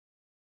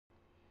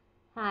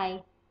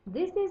Hi,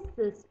 this is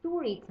the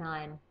story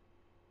time,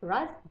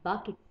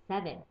 Rustbucket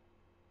 7.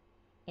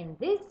 In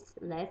this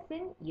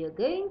lesson, you're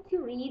going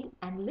to read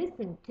and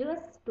listen to a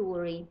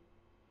story,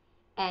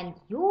 and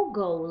your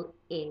goal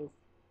is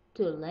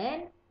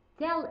to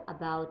tell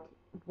about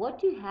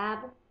what you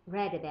have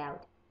read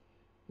about.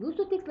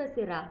 Jūsų tikslas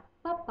yra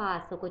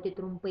papasakoti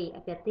trumpai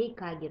apie tai,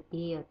 ką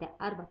girdėjote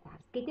arba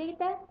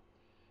perskaitėte,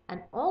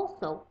 and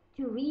also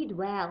to read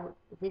well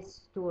this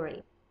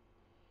story.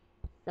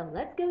 So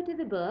let's go to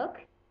the book.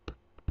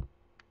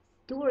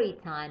 Story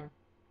time.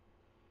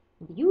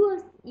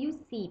 You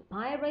see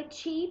Pirate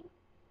Sheep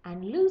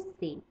and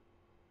Lucy.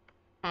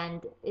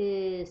 And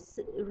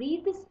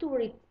read the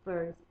story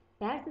first.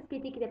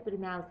 Persiskaitykite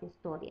pirmiausia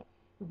istoriją.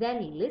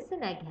 Then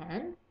listen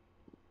again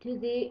to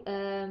the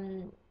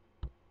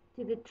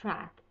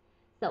track.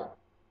 So,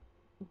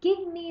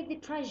 give me the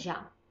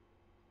treasure.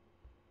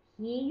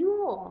 Here you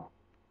are.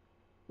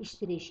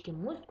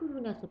 Išsireiškimus,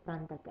 kurių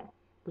nesuprantate,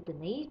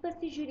 būtinai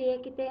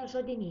pasižiūrėkite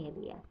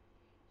žodynėlyje.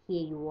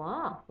 Here you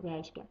are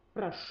reiškia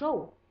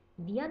prašau.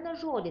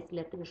 Vienas žodis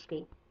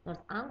lietuviškai,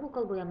 nors anglų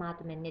kalboje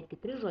matome netgi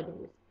 3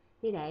 žodelius.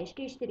 Tai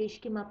reiškia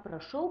išsireiškimą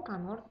prašau, ką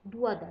nors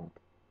duodant.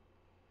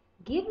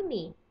 Give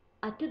me,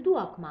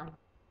 atiduok man.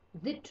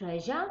 The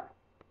treasure,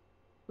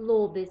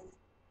 lobis.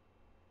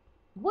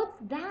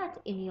 What's that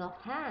in your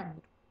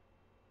hand?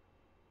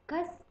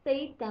 Kas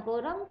tai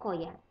tavo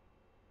rankoje?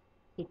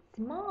 It's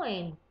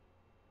mine.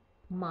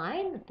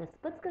 Mine, tas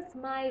pats kas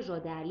my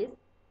žodelis,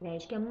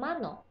 reiškia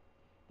mano.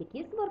 Tik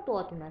jis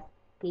vartotinas,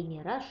 kai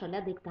nėra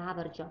šalia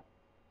daiktavardžio.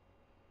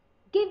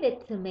 Give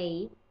it to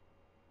me.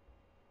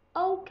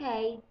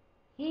 Okay,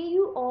 here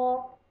you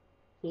are.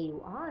 Here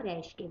you are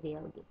reiškia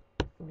vėlgi.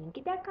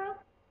 Prisiminkite ką?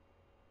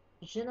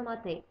 Žinoma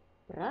taip.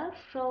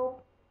 Prašau.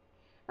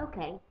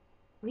 Okay,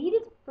 read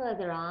it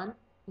further on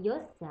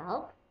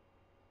yourself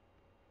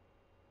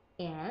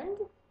and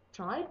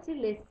try to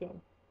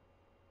listen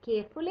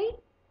carefully.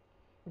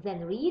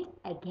 Then read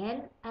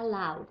again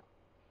aloud.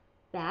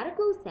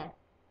 Perklausę,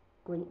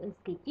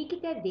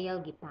 skaitykite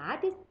vėlgi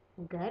patys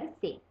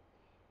garsiai.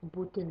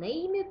 Būtinai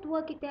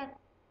imituokite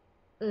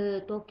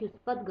tokius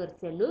pat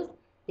garselius,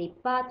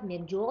 taip pat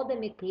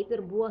mėgdžiodami, kaip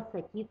ir buvo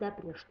sakyta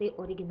prieš tai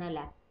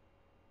originale.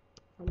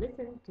 So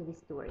listen to the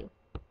story.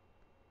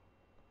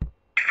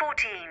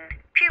 14.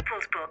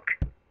 Pupils Book.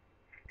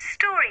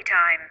 Story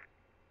time.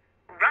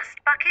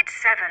 Rustbucket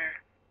 7.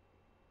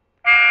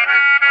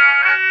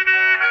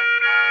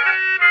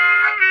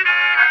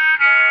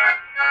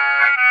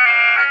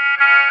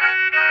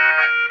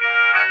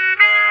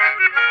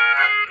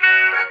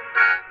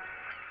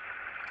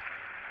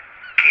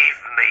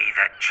 Give me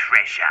the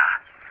treasure.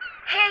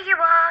 Here you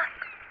are.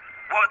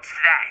 What's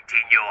that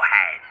in your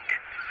hand?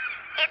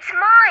 It's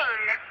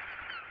mine.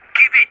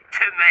 Give it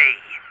to me.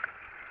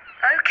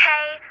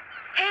 Okay,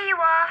 here you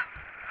are.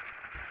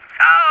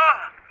 Oh!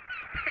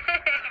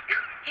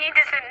 He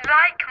doesn't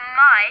like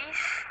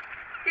mice.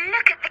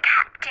 Look at the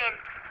captain.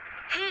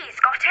 He's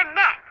got a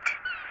net.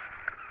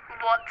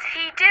 What's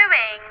he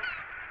doing?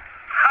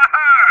 Ha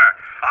ha!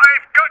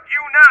 I've got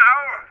you now.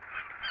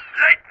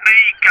 Let me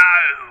go.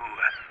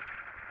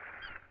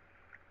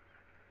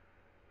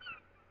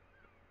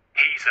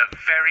 He's a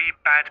very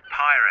bad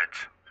pirate.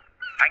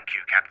 Thank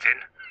you, Captain.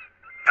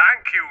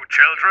 Thank you,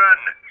 children.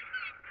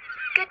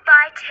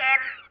 Goodbye,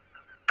 Tim.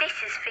 This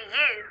is for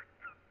you.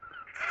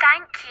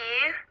 Thank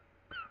you.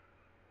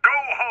 Go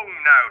home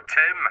now,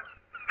 Tim.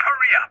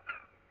 Hurry up.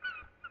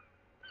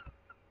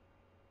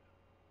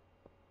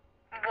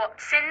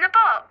 What's in the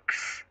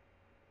box?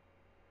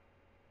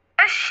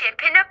 A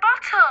ship in a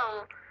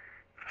bottle.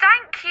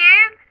 Thank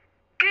you.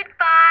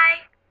 Goodbye.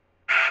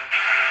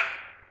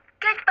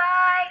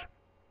 Goodbye.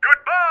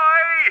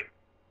 Goodbye.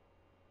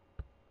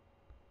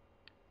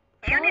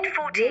 Unit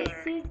So 14.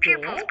 this is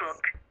Pupils it.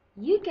 Book.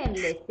 You can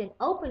listen,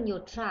 open your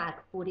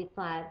track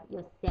 45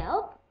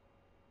 yourself.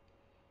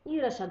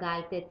 Įrašą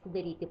galite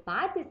atsidaryti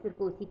patys ir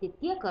klausyti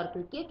tiek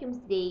kartų, kiek jums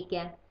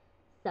reikia.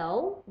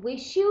 So,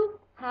 wish you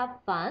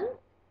have fun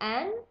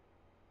and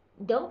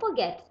don't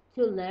forget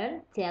to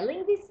learn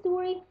telling this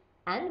story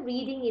and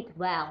reading it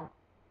well.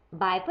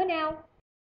 Bye for now.